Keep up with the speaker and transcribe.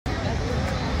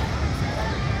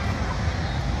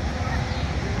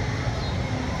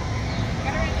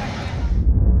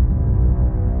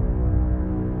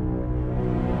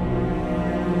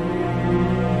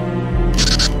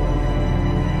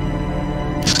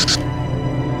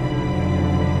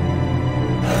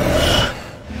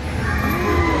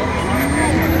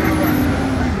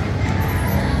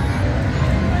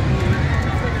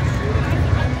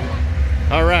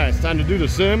Time to do the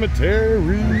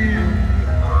cemetery.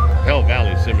 Hell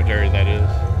Valley Cemetery, that is.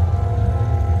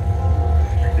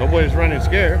 Nobody's running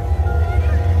scared. I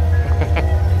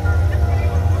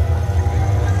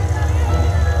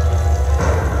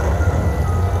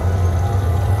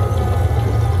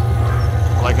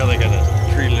like how they got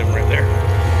a tree limb right there.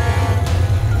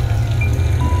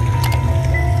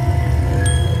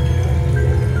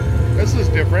 This is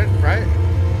different, right?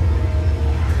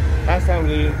 Last time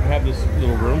they didn't have this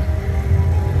little room.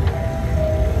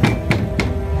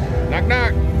 Knock,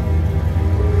 knock.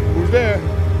 Who's there? A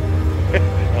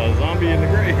zombie in the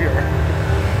graveyard.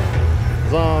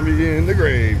 Zombie in the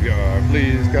graveyard.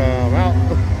 Please come out.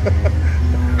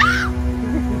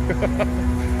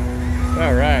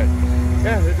 All right.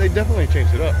 Yeah, they definitely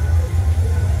changed it up.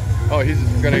 Oh, he's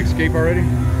gonna escape already?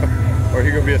 Or he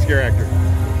gonna be a scare actor?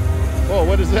 Oh,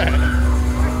 what is that?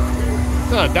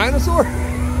 Is that a dinosaur?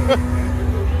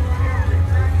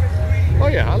 Oh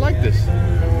yeah, I like this.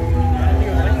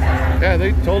 Yeah,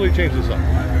 they totally changed this up.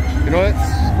 You know what?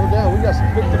 Slow down. We got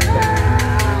some victims stuff.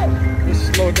 Let's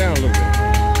slow it down a little bit.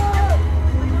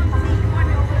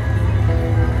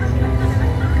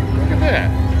 Look at that.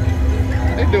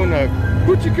 They're doing a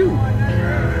coochie coo.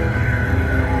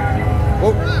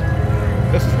 Oh,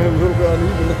 this is a little bit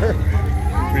uneven there.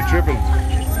 Be tripping.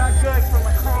 It's not good for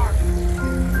my car.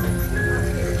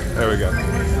 There we go.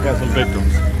 Got some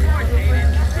victims.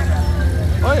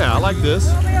 Oh yeah, I like this.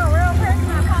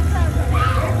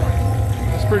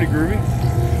 It's pretty groovy.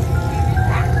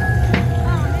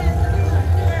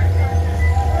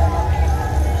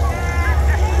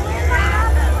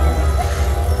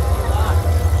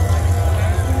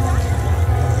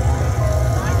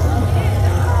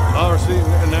 Oh, see,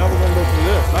 and now we're gonna go through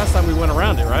this. Last time we went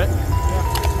around it, right?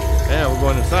 Yeah, we're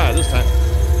going inside this time.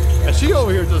 And she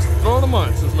over here just throwing them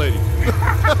on, this lady.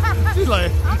 She's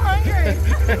like, I'm hungry.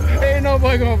 Ain't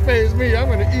nobody gonna faze me. I'm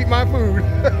gonna eat my food.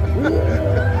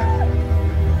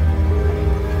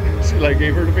 She like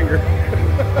gave her the finger.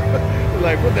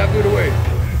 Like, put that food away.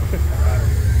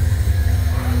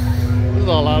 This is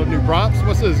all out of new props.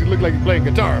 What's this? You look like you're playing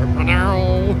guitar.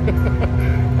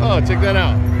 Oh, check that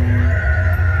out.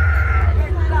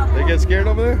 They get scared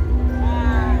over there?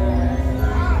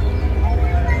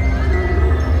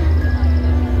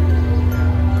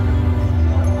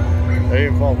 They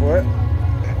didn't fall for it.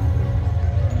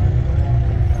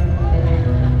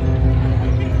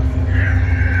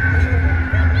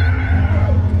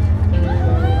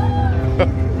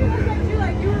 You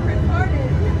like you were retarded.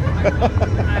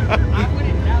 I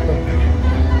wouldn't know.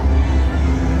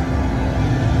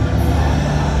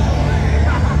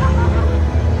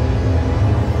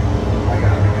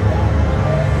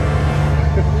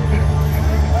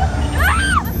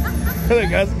 They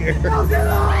got scared.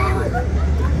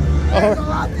 Oh,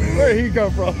 where did he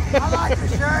come from? I like the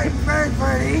shirt. It's very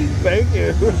pretty. Thank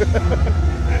you.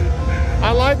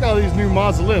 I like all these new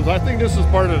mausoleums. I think this is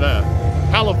part of the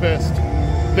Hollow Fest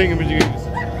thingamajiggies.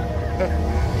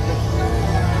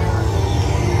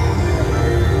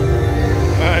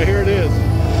 Alright, here it is.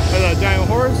 There's a giant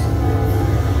horse.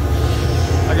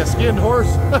 Like a skinned horse.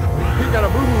 He got a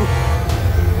boo-boo.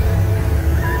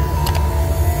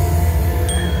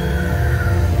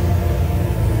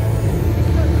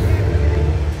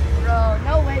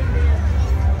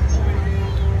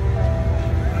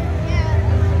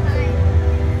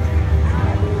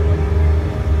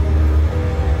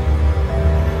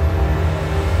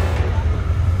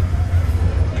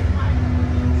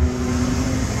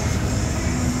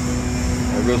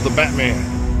 There goes the Batman.